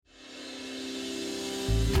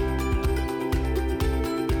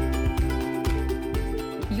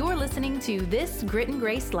listening to This Grit and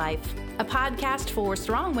Grace Life, a podcast for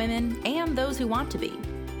strong women and those who want to be.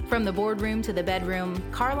 From the boardroom to the bedroom,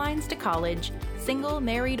 car lines to college, single,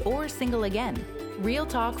 married, or single again. Real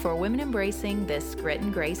talk for women embracing this grit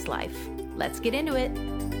and grace life. Let's get into it.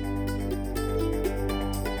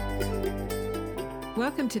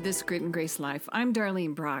 Welcome to This Grit and Grace Life. I'm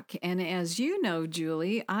Darlene Brock, and as you know,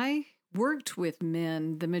 Julie, I worked with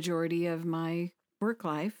men the majority of my work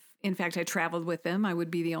life. In fact, I traveled with them. I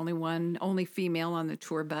would be the only female on the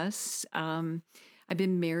tour bus. I've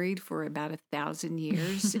been married for about 1,000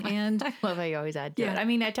 years. And I love how you always add to it. I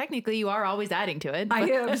mean, technically you are always adding to it.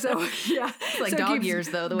 I am, so yeah. It's like dog years,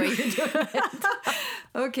 though, the way you do it.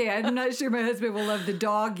 Okay, I'm not sure my husband will love the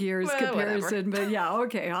dog years comparison, but yeah,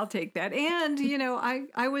 okay, I'll take that. And, you know,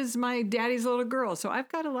 I was my daddy's little girl, so I've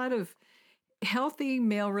got a lot of healthy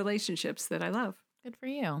male relationships that I love. Good for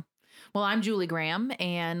you. Well, I'm Julie Graham,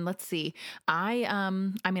 and let's see.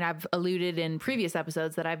 I've alluded in previous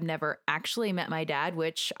episodes that I've never actually met my dad,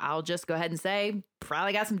 which I'll just go ahead and say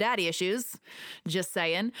probably got some daddy issues. Just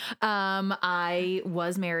saying. I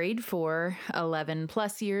was married for 11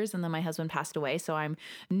 plus years, and then my husband passed away, so I'm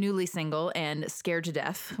newly single and scared to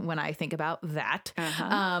death when I think about that.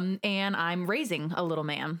 And I'm raising a little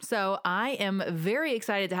man. So I am very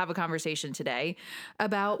excited to have a conversation today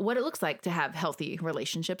about what it looks like to have healthy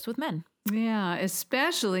relationships with men. Yeah,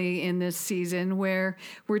 especially in this season where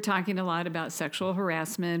we're talking a lot about sexual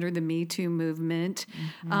harassment or the Me Too movement.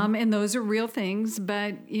 And those are real things.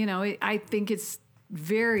 But, you know, I think it's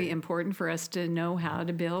very important for us to know how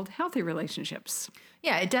to build healthy relationships.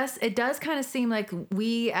 Yeah, it does kind of seem like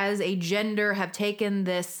we as a gender have taken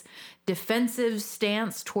this defensive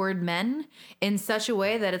stance toward men in such a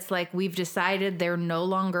way that it's like we've decided they're no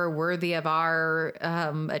longer worthy of our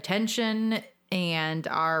attention and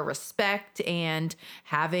our respect and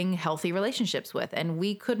having healthy relationships with. And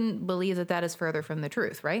we couldn't believe that that is further from the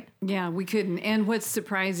truth, right? Yeah, we couldn't. And what's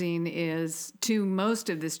surprising is to most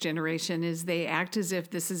of this generation is they act as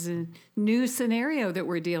if this is a new scenario that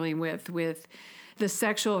we're dealing with the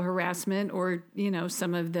sexual harassment or, you know,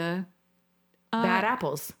 some of the bad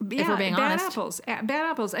apples, if we're being honest. Bad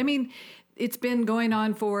apples. I mean, it's been going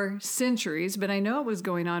on for centuries, but I know it was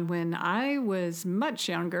going on when I was much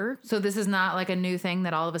younger. So this is not like a new thing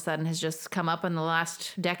that all of a sudden has just come up in the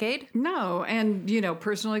last decade? No. And, you know,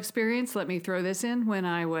 personal experience, let me throw this in. When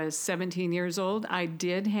I was 17 years old, I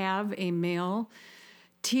did have a male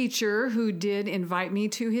teacher who did invite me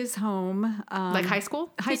to his home. Like high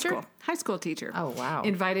school teacher? High school teacher. Oh, wow.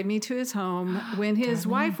 Invited me to his home when his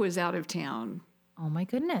wife was out of town. Oh, my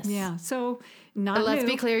goodness. Yeah. So let's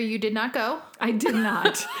be clear, you did not go. I did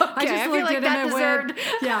not. I feel like that deserved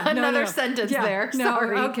another sentence there.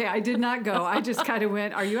 Sorry. No, okay, I did not go. I just kind of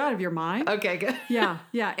went, are you out of your mind? Okay, good. Yeah.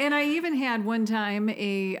 And I even had one time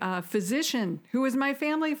a physician who was my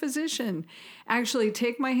family physician actually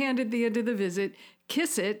take my hand at the end of the visit,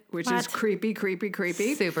 kiss it, which is creepy.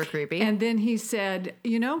 Super creepy. And then he said,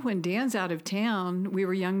 you know, when Dan's out of town, we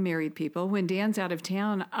were young married people. When Dan's out of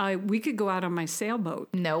town, we could go out on my sailboat.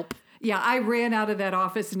 Nope. Yeah, I ran out of that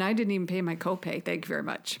office and I didn't even pay my copay. Thank you very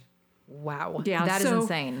much. Wow. Yeah, that is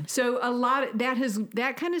insane. So a lot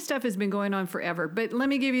that kind of stuff has been going on forever. But let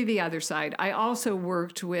me give you the other side. I also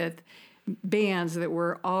worked with bands that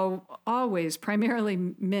were always primarily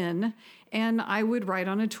men, and I would ride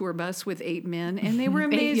on a tour bus with 8 men, and they were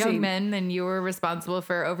amazing. 8 young men, and you were responsible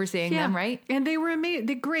for overseeing them, right? And they were amazing.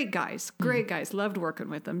 They're great guys. Loved working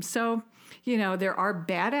with them. So, you know, there are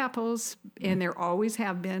bad apples, and there always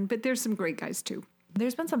have been, but there's some great guys too.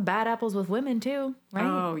 There's been some bad apples with women too, right?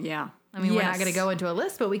 Oh, yeah. I mean, We're not going to go into a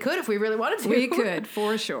list, but we could if we really wanted to. We could,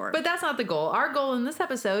 for sure. But that's not the goal. Our goal in this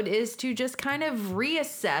episode is to just kind of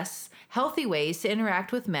reassess healthy ways to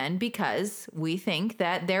interact with men because we think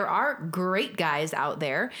that there are great guys out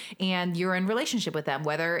there and you're in relationship with them,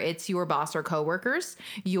 whether it's your boss or coworkers,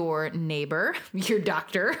 your neighbor, your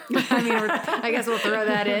doctor. I mean, I guess we'll throw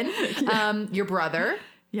that in. Your brother.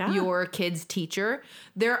 Yeah. Your kid's teacher.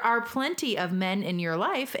 There are plenty of men in your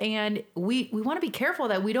life, and we want to be careful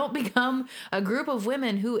that we don't become a group of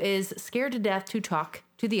women who is scared to death to talk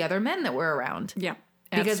to the other men that we're around. Yeah,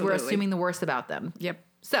 because we're assuming the worst about them. Yep.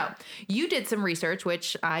 So you did some research,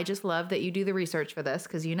 which I just love that you do the research for this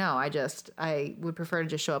because, you know, I would prefer to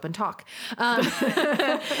just show up and talk.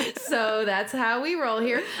 So that's how we roll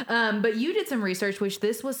here. But you did some research, which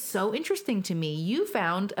this was so interesting to me. You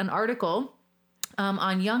found an article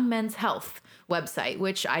on young men's health, website,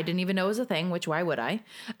 which I didn't even know was a thing, which why would I?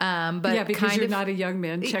 But Yeah, because you're not a young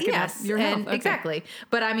man checking out your health. Okay. Exactly.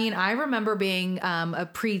 But I mean, I remember being a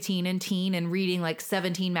preteen and teen and reading like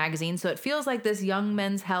 17 magazines. So it feels like this young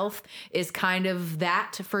men's health is kind of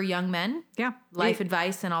that for young men. Yeah. Life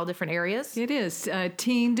advice in all different areas. It is.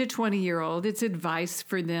 Teen to 20-year-old. It's advice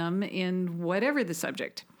for them in whatever the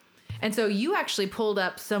subject. And so you actually pulled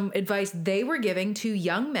up some advice they were giving to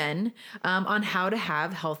young men on how to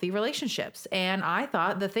have healthy relationships. And I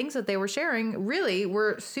thought the things that they were sharing really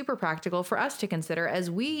were super practical for us to consider as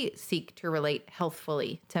we seek to relate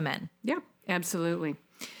healthfully to men. Yeah, absolutely.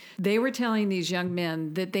 They were telling these young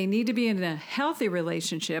men that they need to be in a healthy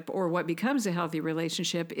relationship, or what becomes a healthy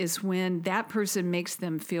relationship is when that person makes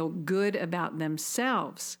them feel good about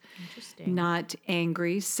themselves. Interesting. Not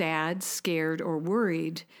angry, sad, scared, or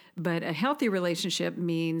worried. But a healthy relationship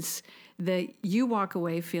means that you walk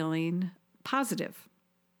away feeling positive.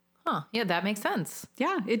 Huh. Yeah, that makes sense.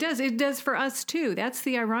 Yeah, it does. It does for us too. That's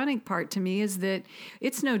the ironic part to me, is that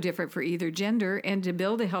it's no different for either gender. And to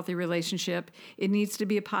build a healthy relationship, it needs to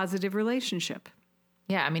be a positive relationship.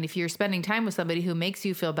 Yeah, I mean, if you're spending time with somebody who makes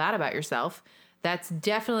you feel bad about yourself, that's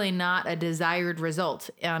definitely not a desired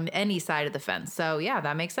result on any side of the fence. So yeah,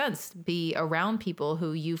 that makes sense. Be around people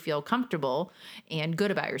who you feel comfortable and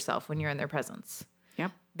good about yourself when you're in their presence.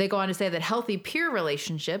 Yep. They go on to say that healthy peer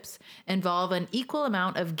relationships involve an equal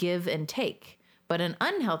amount of give and take. But an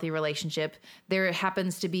unhealthy relationship, there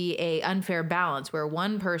happens to be a unfair balance where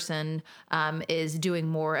one person is doing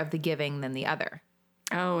more of the giving than the other.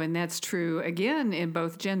 Oh, and that's true, again, in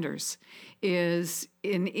both genders, is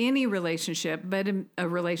in any relationship, but in a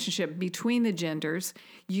relationship between the genders,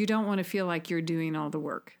 you don't want to feel like you're doing all the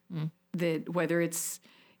work. That whether it's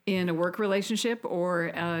in a work relationship or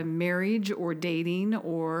a marriage or dating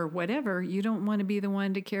or whatever, you don't want to be the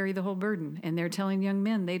one to carry the whole burden. And they're telling young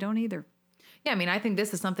men they don't either. Yeah, I mean, I think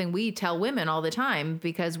this is something we tell women all the time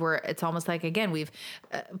because it's almost like, again, we've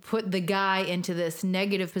put the guy into this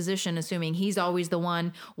negative position, assuming he's always the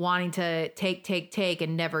one wanting to take,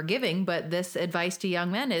 and never giving. But this advice to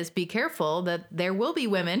young men is be careful that there will be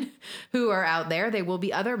women who are out there. There will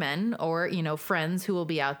be other men or, friends who will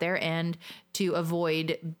be out there, and to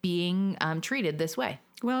avoid being treated this way.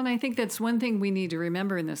 Well, and I think that's one thing we need to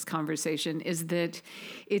remember in this conversation is that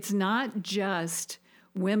it's not just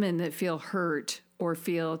women that feel hurt or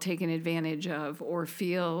feel taken advantage of or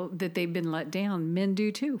feel that they've been let down. Men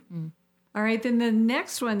do too. All right. Then the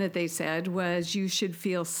next one that they said was you should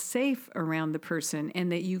feel safe around the person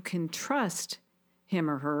and that you can trust him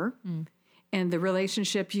or her. And the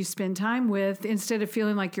relationship you spend time with, instead of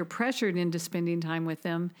feeling like you're pressured into spending time with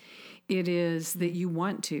them, it is that you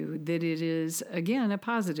want to, that it is, again, a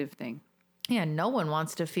positive thing. Yeah, no one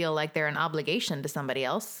wants to feel like they're an obligation to somebody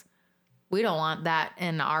else. We don't want that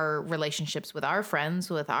in our relationships with our friends,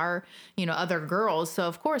 with our, other girls. So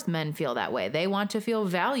of course men feel that way. They want to feel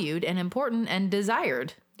valued and important and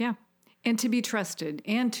desired. Yeah. And to be trusted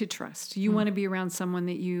and to trust. You want to be around someone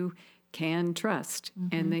that you can trust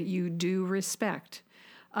and that you do respect.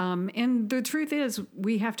 And the truth is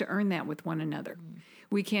we have to earn that with one another.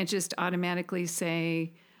 We can't just automatically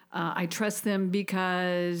say, I trust them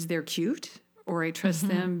because they're cute, or I trust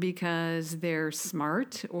them because they're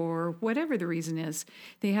smart, or whatever the reason is.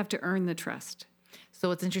 They have to earn the trust. So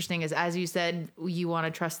what's interesting is, as you said, you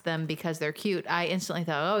want to trust them because they're cute. I instantly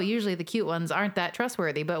thought, usually the cute ones aren't that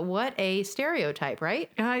trustworthy. But what a stereotype, right?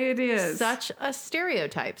 It is. Such a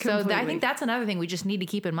stereotype. Completely. So I think that's another thing we just need to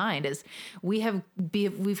keep in mind is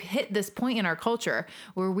we've hit this point in our culture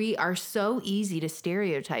where we are so easy to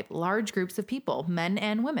stereotype large groups of people, men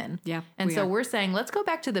and women. Yeah. And so we're saying, let's go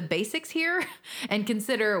back to the basics here and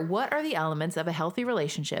consider what are the elements of a healthy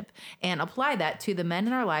relationship and apply that to the men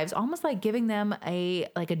in our lives, almost like giving them a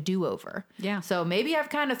do-over. Yeah. So maybe I've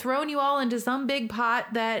kind of thrown you all into some big pot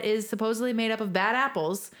that is supposedly made up of bad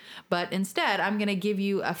apples, but instead I'm going to give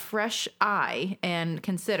you a fresh eye and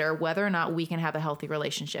consider whether or not we can have a healthy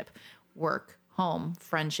relationship. Work, home,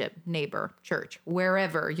 friendship, neighbor, church,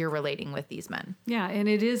 wherever you're relating with these men. Yeah, and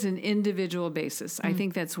it is an individual basis. I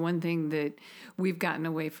think that's one thing that we've gotten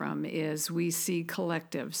away from is we see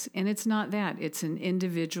collectives, and it's not that. It's an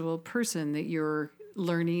individual person that you're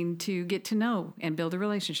learning to get to know and build a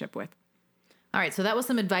relationship with. All right, so that was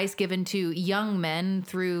some advice given to young men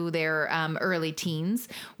through their early teens.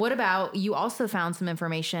 What about, you also found some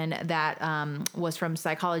information that was from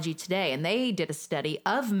Psychology Today, and they did a study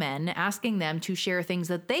of men asking them to share things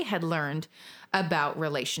that they had learned about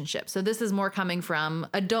relationships. So this is more coming from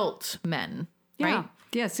adult men, right?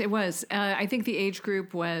 Yes, it was. I think the age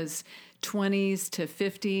group was 20s to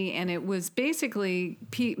 50, and it was basically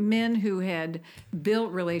men who had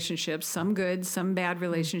built relationships, some good, some bad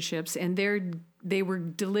relationships, and they were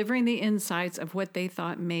delivering the insights of what they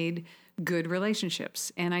thought made good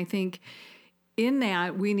relationships. And I think in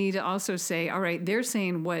that, we need to also say, all right, they're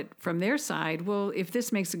saying what from their side, well, if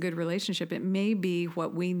this makes a good relationship, it may be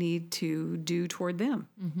what we need to do toward them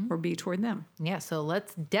or be toward them. Yeah, so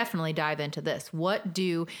let's definitely dive into this. What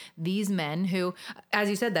do these men who, as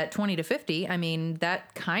you said, that 20 to 50, I mean,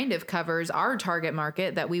 that kind of covers our target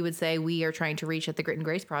market that we would say we are trying to reach at the Grit and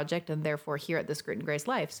Grace Project and therefore here at this Grit and Grace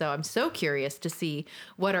Life. So I'm so curious to see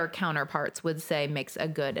what our counterparts would say makes a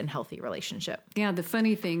good and healthy relationship. Yeah, the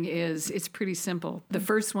funny thing is it's pretty simple. The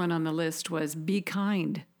first one on the list was be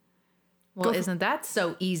kind. Well, isn't that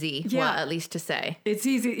so easy? Yeah. Well, at least to say. It's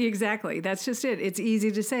easy. Exactly. That's just it. It's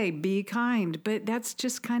easy to say, be kind, but that's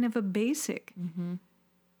just kind of a basic.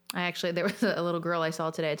 There was a little girl I saw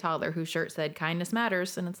today, a toddler, whose shirt said kindness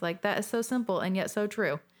matters. And it's like, that is so simple and yet so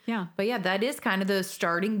true. Yeah. But yeah, that is kind of the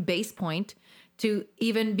starting base point to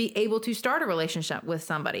even be able to start a relationship with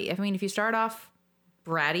somebody. I mean, if you start off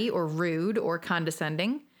bratty or rude or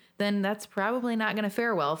condescending, then that's probably not going to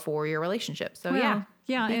fare well for your relationship. So Yeah.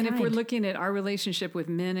 be And if we're kind. looking at our relationship with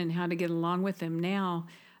men and how to get along with them now,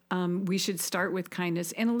 we should start with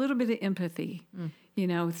kindness and a little bit of empathy. You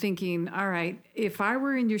know, thinking, all right, if I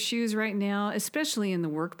were in your shoes right now, especially in the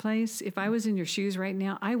workplace, if I was in your shoes right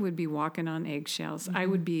now, I would be walking on eggshells. I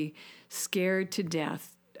would be scared to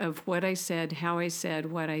death of what I said, how I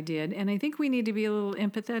said, what I did. And I think we need to be a little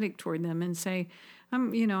empathetic toward them and say,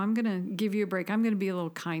 I'm going to give you a break. I'm going to be a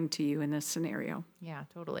little kind to you in this scenario. Yeah,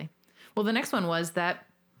 totally. Well, the next one was that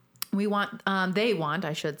they want,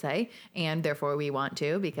 I should say, and therefore we want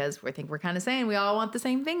to, because we think we're kind of saying we all want the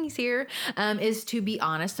same things here, is to be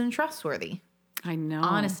honest and trustworthy. I know.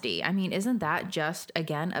 Honesty. I mean, isn't that just,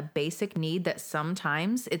 again, a basic need that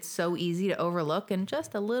sometimes it's so easy to overlook and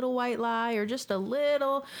just a little white lie or just a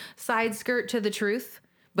little side skirt to the truth?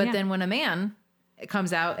 But Yeah. then when a man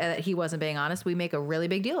comes out that he wasn't being honest, we make a really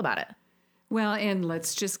big deal about it. Well, and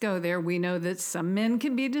let's just go there. We know that some men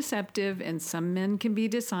can be deceptive and some men can be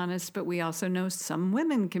dishonest, but we also know some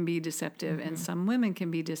women can be deceptive and some women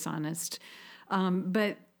can be dishonest.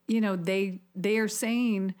 But, they are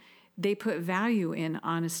saying they put value in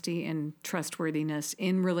honesty and trustworthiness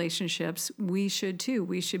in relationships. We should too.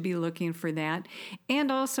 We should be looking for that.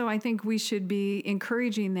 And also, I think we should be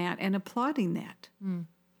encouraging that and applauding that.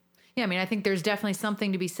 Yeah, I mean, I think there's definitely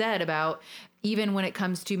something to be said about even when it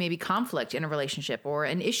comes to maybe conflict in a relationship or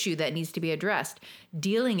an issue that needs to be addressed,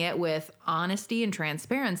 dealing it with honesty and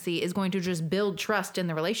transparency is going to just build trust in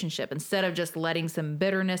the relationship instead of just letting some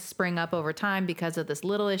bitterness spring up over time because of this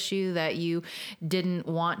little issue that you didn't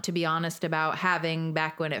want to be honest about having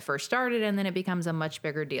back when it first started, and then it becomes a much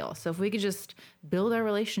bigger deal. So if we could just build our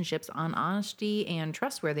relationships on honesty and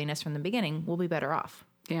trustworthiness from the beginning, we'll be better off.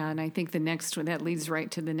 Yeah, and I think the next one, that leads right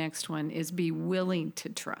to the next one, is be willing to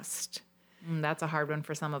trust. That's a hard one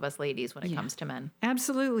for some of us ladies when it comes to men.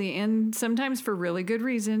 Absolutely. And sometimes for really good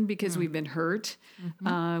reason, because we've been hurt.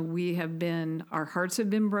 Our hearts have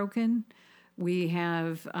been broken. We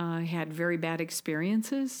have had very bad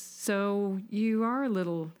experiences. So you are a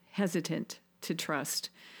little hesitant to trust.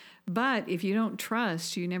 But if you don't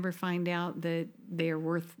trust, you never find out that they are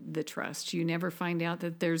worth the trust. You never find out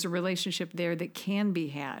that there's a relationship there that can be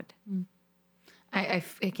had. I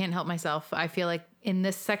can't help myself. I feel like in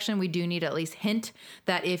this section, we do need to at least hint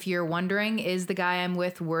that if you're wondering, is the guy I'm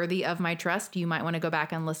with worthy of my trust? You might want to go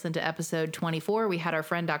back and listen to episode 24. We had our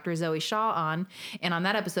friend Dr. Zoe Shaw on. And on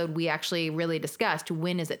that episode, we actually really discussed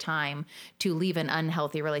when is it time to leave an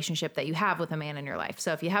unhealthy relationship that you have with a man in your life.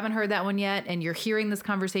 So if you haven't heard that one yet and you're hearing this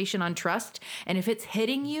conversation on trust, and if it's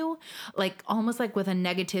hitting you like almost like with a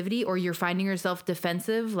negativity or you're finding yourself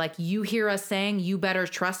defensive, like you hear us saying you better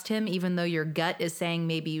trust him, even though your gut is saying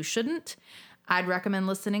maybe you shouldn't, I'd recommend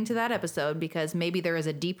listening to that episode because maybe there is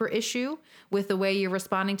a deeper issue with the way you're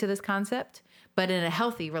responding to this concept. But in a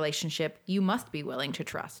healthy relationship, you must be willing to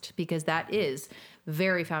trust because that is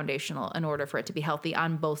very foundational in order for it to be healthy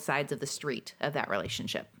on both sides of the street of that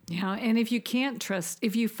relationship. Yeah, and if you can't trust,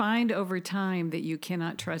 if you find over time that you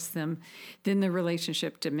cannot trust them, then the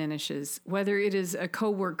relationship diminishes. Whether it is a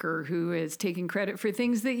coworker who is taking credit for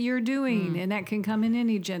things that you're doing, and that can come in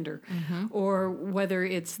any gender, or whether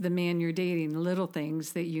it's the man you're dating, little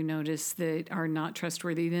things that you notice that are not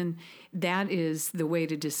trustworthy, then that is the way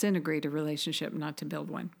to disintegrate a relationship, not to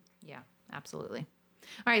build one. Yeah, absolutely.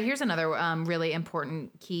 All right, here's another really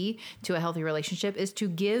important key to a healthy relationship is to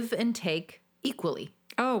give and take equally.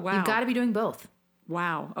 Oh, wow. You've got to be doing both.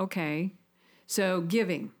 Wow. Okay. So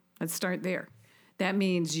giving, let's start there. That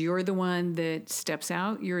means you're the one that steps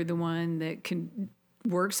out. You're the one that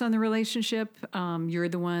works on the relationship. You're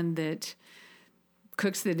the one that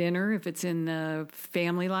cooks the dinner if it's in the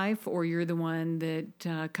family life, or you're the one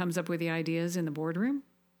that comes up with the ideas in the boardroom.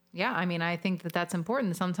 Yeah, I mean, I think that that's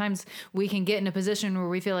important. Sometimes we can get in a position where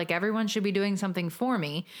we feel like everyone should be doing something for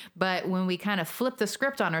me. But when we kind of flip the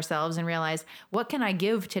script on ourselves and realize, what can I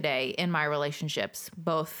give today in my relationships,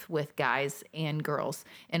 both with guys and girls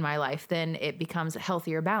in my life, then it becomes a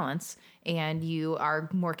healthier balance and you are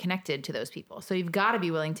more connected to those people. So you've got to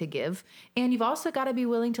be willing to give, and you've also got to be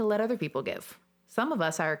willing to let other people give. Some of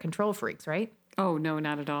us are control freaks, right? Oh, no,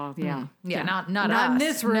 not at all. Yeah. Yeah, not in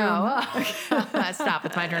this room. No. Stop.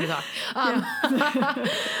 It's my turn to talk.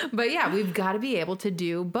 But yeah, we've got to be able to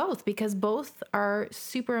do both, because both are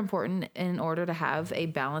super important in order to have a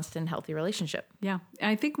balanced and healthy relationship. Yeah.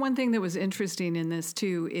 I think one thing that was interesting in this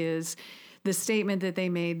too is the statement that they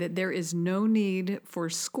made that there is no need for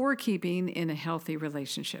scorekeeping in a healthy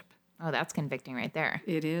relationship. Oh, that's convicting right there.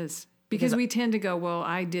 It is. Because we tend to go, well,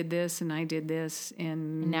 I did this and I did this.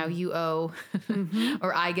 And now you owe,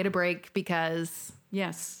 or I get a break because.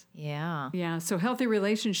 Yes. Yeah. Yeah. So healthy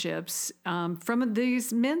relationships, from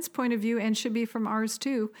these men's point of view, and should be from ours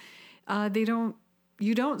too,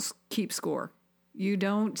 you don't keep score. You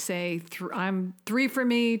don't say, I'm 3 for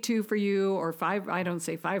me, 2 for you, or 5. I don't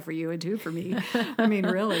say 5 for you and 2 for me. I mean,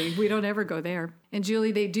 really, we don't ever go there. And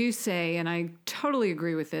Julie, they do say, and I totally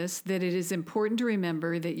agree with this, that it is important to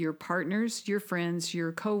remember that your partners, your friends,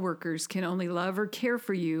 your coworkers can only love or care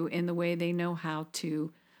for you in the way they know how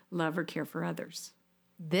to love or care for others.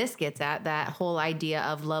 This gets at that whole idea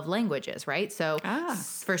of love languages, right? So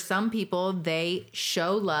for some people, they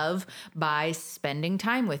show love by spending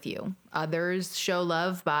time with you. Others show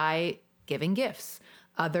love by giving gifts.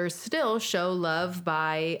 Others still show love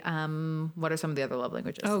by, what are some of the other love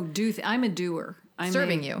languages? Oh, I'm a doer.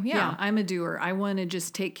 Serving you. Yeah. I'm a doer. I want to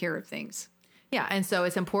just take care of things. Yeah, and so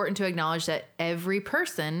it's important to acknowledge that every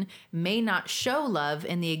person may not show love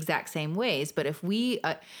in the exact same ways, but if we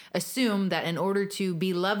assume that in order to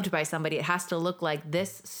be loved by somebody, it has to look like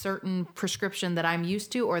this certain prescription that I'm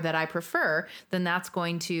used to or that I prefer, then that's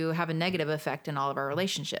going to have a negative effect in all of our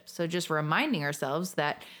relationships. So just reminding ourselves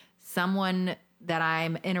that someone that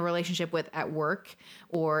I'm in a relationship with at work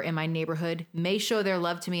or in my neighborhood may show their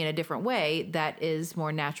love to me in a different way that is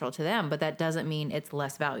more natural to them, but that doesn't mean it's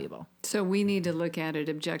less valuable. So we need to look at it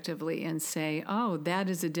objectively and say, oh, that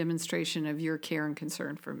is a demonstration of your care and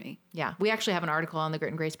concern for me. Yeah. We actually have an article on the Grit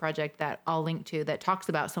and Grace Project that I'll link to that talks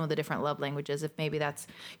about some of the different love languages. If maybe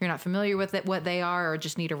you're not familiar with it, what they are, or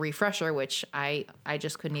just need a refresher, which I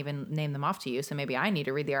just couldn't even name them off to you. So maybe I need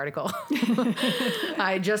to read the article.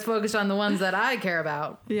 I just focused on the ones that I care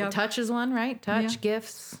about. Yep. Touch is one, right? Touch,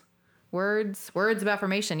 gifts, words of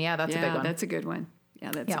affirmation. Yeah, that's a big one. That's a good one.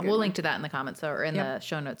 We'll link to that in the comments or in the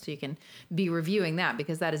show notes so you can be reviewing that,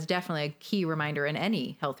 because that is definitely a key reminder in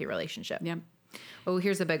any healthy relationship. Yep. Oh,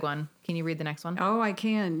 here's a big one. Can you read the next one? Oh, I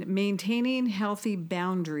can. Maintaining healthy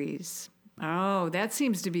boundaries. Oh, that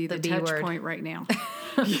seems to be the touch point right now.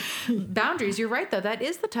 Boundaries. You're right, though. That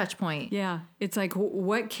is the touch point. Yeah. It's like,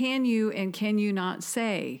 what can you and can you not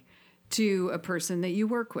say to a person that you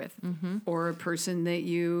work with or a person that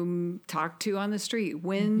you talk to on the street?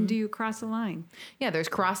 When do you cross a line? Yeah, there's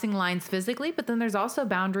crossing lines physically, but then there's also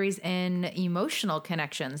boundaries in emotional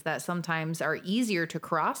connections that sometimes are easier to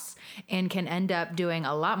cross and can end up doing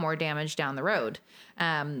a lot more damage down the road.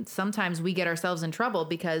 Sometimes we get ourselves in trouble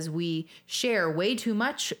because we share way too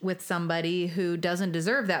much with somebody who doesn't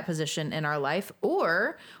deserve that position in our life,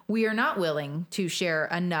 or we are not willing to share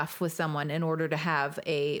enough with someone in order to have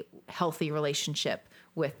a healthy relationship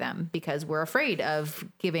with them because we're afraid of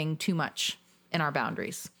giving too much in our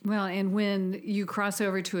boundaries. Well, and when you cross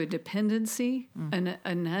over to a dependency, an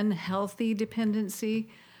unhealthy dependency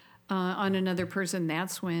on another person,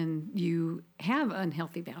 that's when you have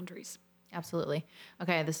unhealthy boundaries. Absolutely.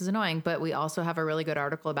 Okay, this is annoying, but we also have a really good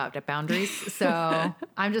article about boundaries. So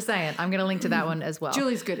I'm just saying, I'm going to link to that one as well.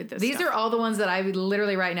 Julie's good at this. These are all the ones that I would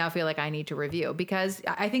literally right now feel like I need to review, because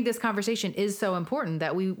I think this conversation is so important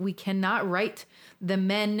that we cannot write the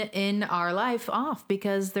men in our life off,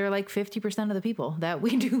 because they're like 50% of the people that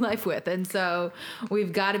we do life with. And so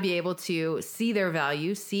we've got to be able to see their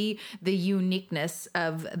value, see the uniqueness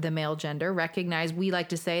of the male gender, recognize, we like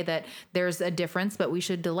to say that there's a difference, but we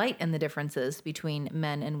should delight in the differences between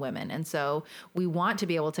men and women. And so we want to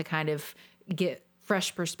be able to kind of get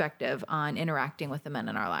fresh perspective on interacting with the men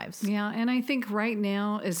in our lives. Yeah. And I think right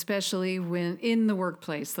now, especially when in the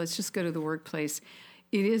workplace, let's just go to the workplace,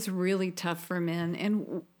 it is really tough for men.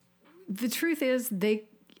 And the truth is,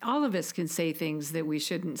 all of us can say things that we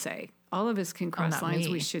shouldn't say. all of us can cross not lines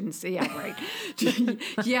me. we shouldn't say. Yeah, right.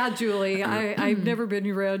 Yeah, Julie, I've never been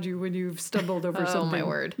around you when you've stumbled over something. Oh, my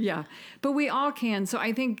word. Yeah, but we all can. So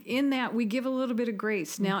I think in that we give a little bit of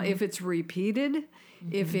grace. Now, if it's repeated,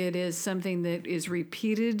 if it is something that is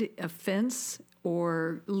repeated offense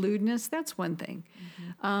or lewdness, that's one thing.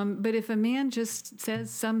 But if a man just says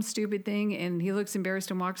some stupid thing and he looks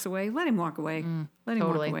embarrassed and walks away, let him walk away. Let him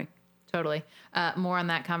walk away. Totally. More on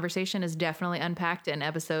that conversation is definitely unpacked in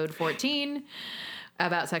episode 14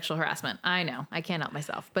 about sexual harassment. I know. I can't help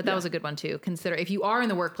myself. But that was a good one too. Consider if you are in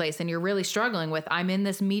the workplace and you're really struggling with, I'm in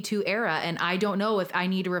this Me Too era and I don't know if I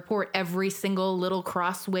need to report every single little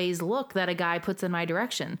crossways look that a guy puts in my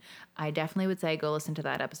direction. I definitely would say go listen to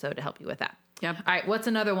that episode to help you with that. Yep. All right. What's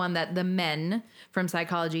another one that the men from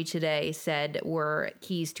Psychology Today said were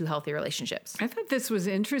keys to healthy relationships? I thought this was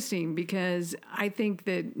interesting because I think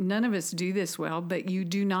that none of us do this well, but you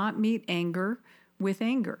do not meet anger with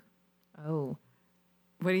anger. Oh.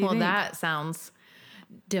 What do you think? Well, that sounds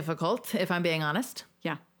difficult, if I'm being honest.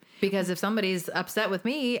 Yeah. Because if somebody's upset with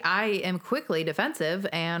me, I am quickly defensive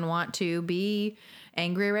and want to be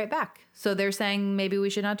angry right back. So they're saying maybe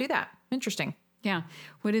we should not do that. Interesting. Yeah.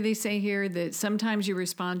 What do they say here? That sometimes you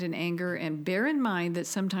respond in anger, and bear in mind that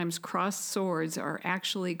sometimes crossed swords are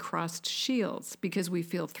actually crossed shields. Because we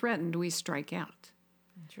feel threatened, we strike out.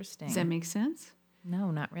 Interesting. Does that make sense?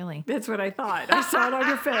 No, not really. That's what I thought. I saw it on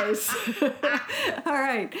your face. All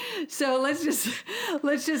right. So let's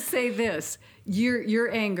just say this.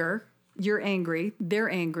 You're angry, they're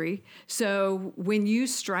angry. So when you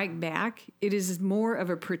strike back, it is more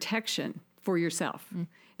of a protection for yourself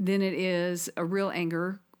than it is a real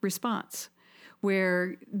anger response,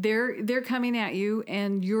 where they're coming at you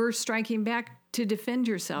and you're striking back to defend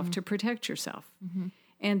yourself, to protect yourself.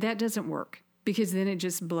 And that doesn't work because then it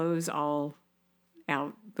just blows all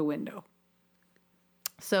out the window.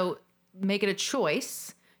 So make it a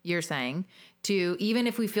choice, you're saying, to, even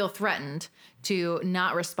if we feel threatened, to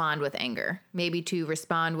not respond with anger, maybe to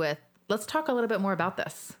respond with, let's talk a little bit more about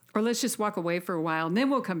this. Or let's just walk away for a while and then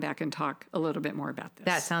we'll come back and talk a little bit more about this.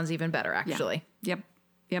 That sounds even better, actually. Yep.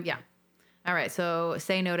 Yeah. All right. So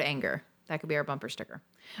say no to anger. That could be our bumper sticker.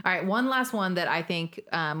 All right. One last one that I think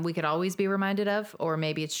we could always be reminded of, or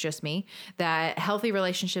maybe it's just me, that healthy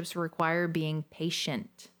relationships require being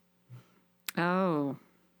patient. Oh,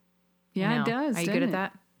 yeah, it does. Are you good at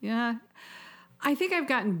that? Yeah. I think I've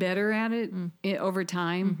gotten better at it over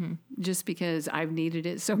time just because I've needed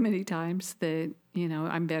it so many times that,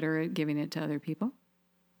 I'm better at giving it to other people.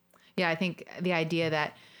 Yeah. I think the idea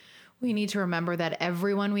that we need to remember that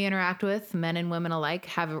everyone we interact with, men and women alike,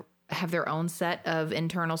 have their own set of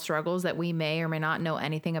internal struggles that we may or may not know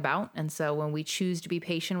anything about. And so when we choose to be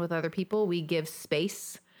patient with other people, we give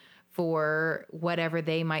space for whatever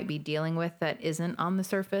they might be dealing with that isn't on the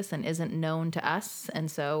surface and isn't known to us.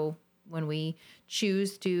 And so when we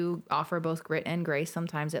choose to offer both grit and grace,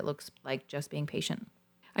 sometimes it looks like just being patient.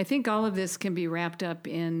 I think all of this can be wrapped up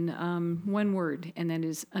in one word, and that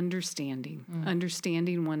is understanding.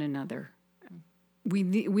 Understanding one another. We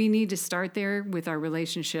need to start there with our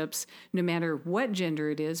relationships, no matter what gender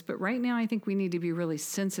it is. But right now, I think we need to be really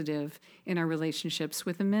sensitive in our relationships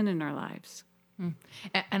with the men in our lives.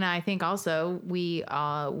 And I think also we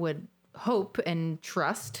would hope and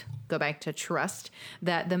trust, go back to trust,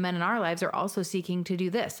 that the men in our lives are also seeking to do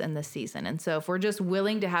this in this season. And so if we're just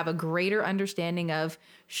willing to have a greater understanding of,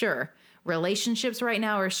 sure, relationships right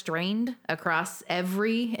now are strained across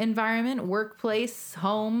every environment, workplace,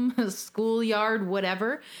 home, schoolyard,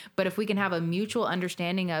 whatever. But if we can have a mutual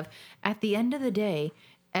understanding of, at the end of the day,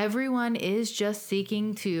 everyone is just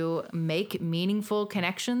seeking to make meaningful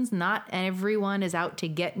connections. Not everyone is out to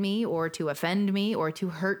get me or to offend me or to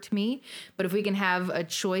hurt me. But if we can have a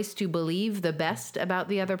choice to believe the best about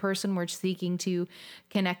the other person we're seeking to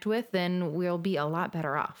connect with, then we'll be a lot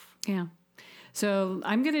better off. Yeah. So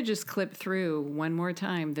I'm going to just clip through one more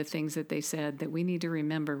time the things that they said that we need to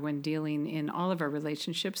remember when dealing in all of our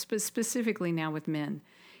relationships, but specifically now with men.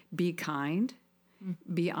 Be kind,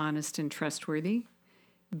 be honest and trustworthy,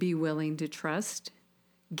 be willing to trust,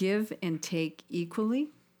 give and take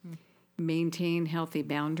equally, maintain healthy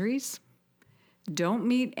boundaries, don't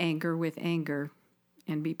meet anger with anger,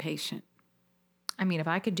 and be patient. I mean, if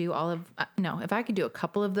I could do if I could do a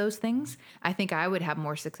couple of those things, I think I would have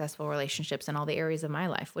more successful relationships in all the areas of my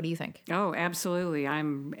life. What do you think? Oh, absolutely.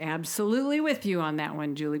 I'm absolutely with you on that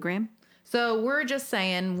one, Julie Graham. So we're just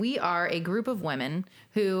saying we are a group of women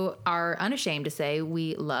who are unashamed to say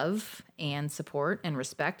we love and support and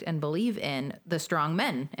respect and believe in the strong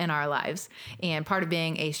men in our lives. And part of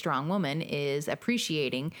being a strong woman is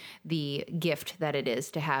appreciating the gift that it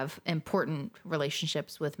is to have important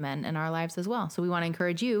relationships with men in our lives as well. So we want to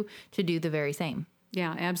encourage you to do the very same.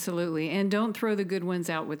 Yeah, absolutely. And don't throw the good ones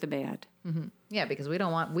out with the bad. Mm-hmm. Yeah, because we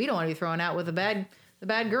don't want to be thrown out with the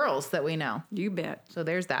bad girls that we know. You bet. So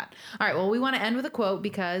there's that. All right. Well, we want to end with a quote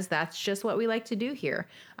because that's just what we like to do here.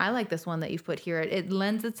 I like this one that you've put here. It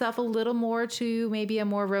lends itself a little more to maybe a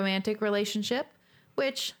more romantic relationship,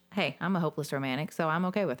 which, hey, I'm a hopeless romantic, so I'm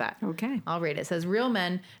okay with that. Okay. I'll read it. It says, real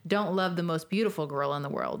men don't love the most beautiful girl in the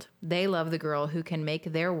world. They love the girl who can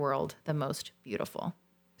make their world the most beautiful.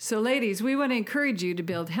 So, ladies, we want to encourage you to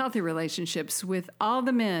build healthy relationships with all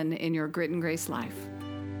the men in your Grit and Grace life.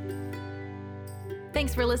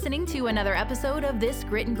 Thanks for listening to another episode of this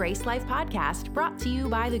Grit and Grace Life podcast, brought to you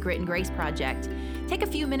by the Grit and Grace Project. Take a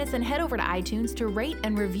few minutes and head over to iTunes to rate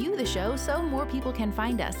and review the show so more people can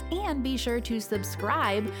find us. And be sure to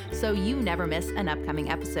subscribe so you never miss an upcoming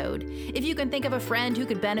episode. If you can think of a friend who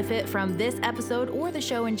could benefit from this episode or the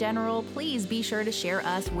show in general, please be sure to share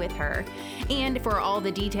us with her. And for all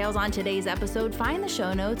the details on today's episode, find the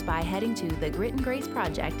show notes by heading to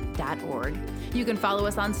thegritandgraceproject.org. You can follow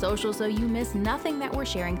us on social so you miss nothing that we're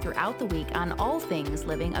sharing throughout the week on all things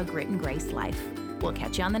living a Grit and Grace life. We'll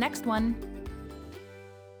catch you on the next one.